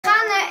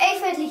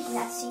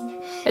laten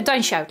zien? Het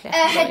dansje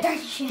uitleggen. Het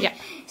dansje. Ja.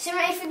 Zullen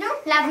we even doen?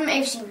 Laten we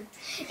hem even zien.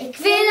 Ik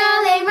wil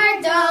alleen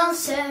maar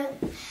dansen.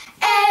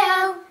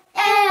 Eo,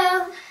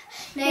 eo.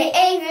 Nee,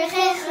 even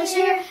geen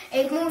gezeur.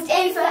 Ik moet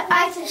even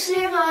uit de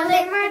sleur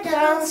alleen maar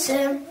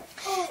dansen.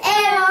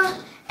 Eo,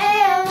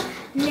 eo.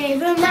 Nee,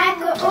 we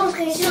maken ons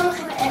geen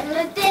zorgen en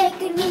we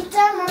denken niet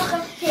aan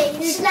morgen. Hey,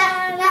 dus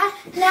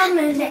laat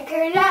me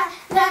lekker,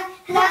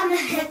 laat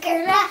me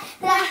lekker,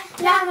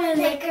 laat me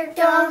lekker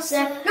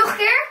dansen. Nog een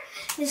keer.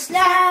 Dus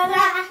laat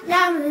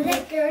me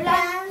lekker,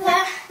 laat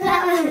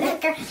me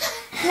lekker,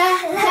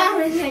 laat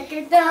me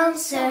lekker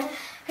dansen.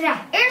 Nou,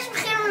 eerst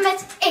beginnen we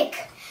met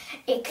ik.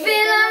 Ik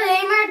wil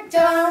alleen maar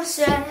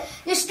dansen.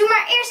 Dus doe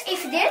maar eerst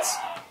even dit.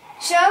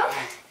 Zo.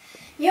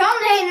 Je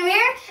handen heen en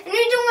weer. En nu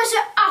doen we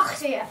ze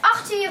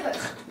achter je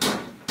rug.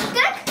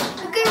 Kijk,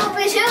 dan kunnen we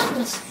opeens heel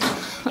goed.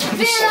 Ik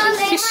wil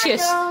alleen maar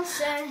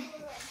dansen.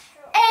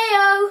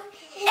 Eyo,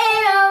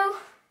 eyo.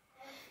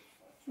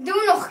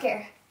 Doe nog een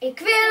keer. Ik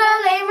wil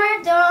alleen maar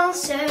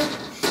dansen.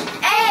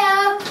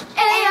 Eyo,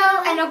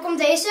 eyo. En dan komt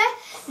deze.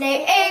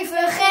 Nee,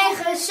 even geen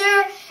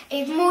gezeur.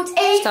 Ik moet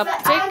even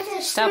uit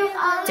de sleur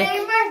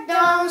alleen maar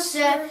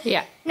dansen.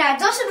 Ja. Nou,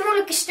 dat is het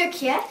moeilijke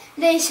stukje.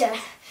 Deze.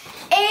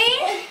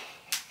 1.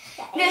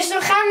 Dus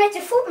dan gaan we met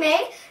de voet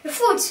mee. De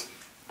voet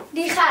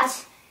die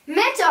gaat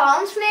met de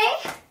hand mee.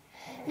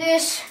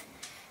 Dus.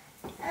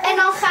 En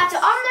dan gaat de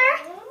ander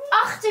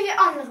achter je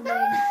andere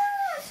been.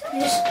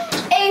 Dus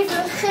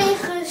even geen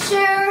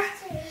gezeur.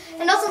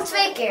 En dat dan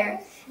 2 keer.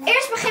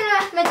 Eerst beginnen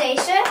we met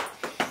deze.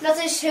 Dat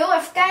is heel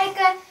even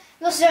kijken.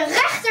 Dat is de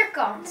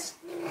rechterkant.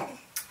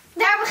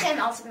 Daar beginnen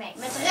we altijd mee.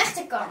 Met de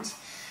rechterkant.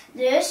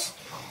 Dus.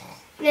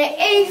 Nee,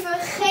 even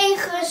geen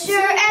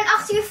gezeur. En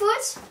achter je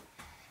voet.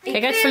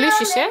 Kijk uit voor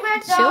Lucius, hè?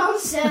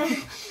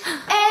 Dansen.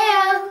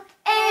 Eyo,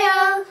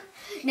 eyo.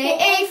 Nee,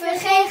 even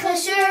geen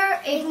gezeur.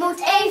 Ik moet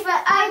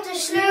even uit de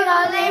sleur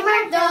alleen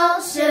maar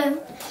dansen.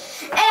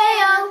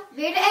 Eyo.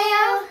 Weer de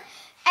eyo.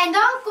 En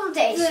dan komt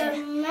deze.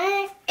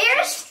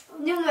 Eerst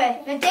doen we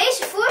met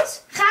deze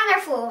voet. Ga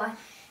naar voren.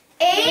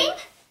 1.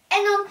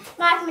 En dan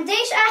maken we met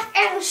deze eigenlijk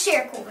er een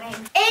cirkel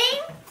heen. 1,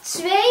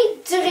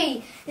 2,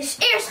 3. Dus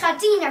eerst gaat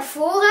die naar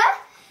voren.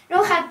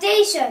 Dan gaat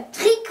deze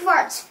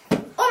 3/4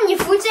 om je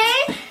voet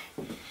heen.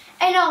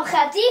 En dan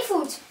gaat die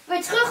voet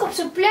weer terug op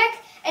zijn plek.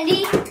 En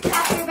die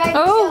gaat weer bij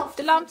jezelf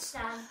de lamp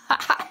staan.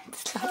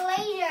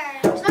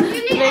 Laser. Snap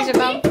jullie? Deze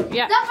lamp,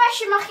 ja. Dat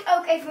pasje mag je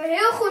ook even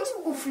heel goed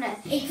oefenen.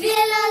 Ik wil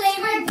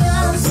alleen maar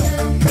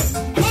dansen.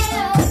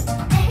 Eyo,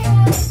 eyo.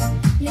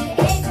 Nee,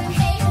 even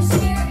geen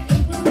gezeur.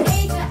 Ik moet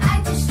even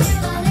uit de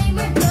sleur alleen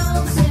maar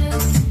dansen.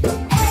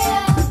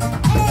 Eyo,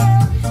 eyo.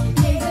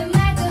 Nee, we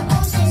maken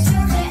ons geen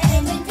zorgen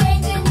en we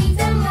denken niet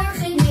aan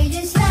morgen. Nee,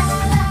 dus laat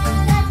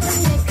me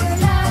lekker,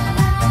 laat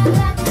me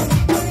lekker,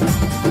 dus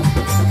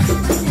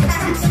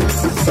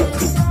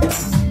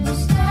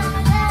laat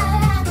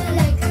me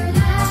lekker,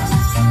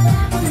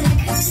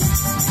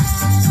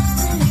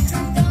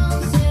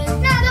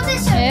 Nou, dat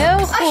is het. Heel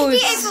Als je goed.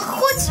 die even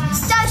goed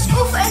thuis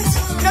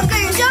oefent, dan kun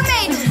je zo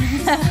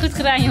meedoen. Goed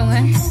gedaan,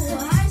 jongen.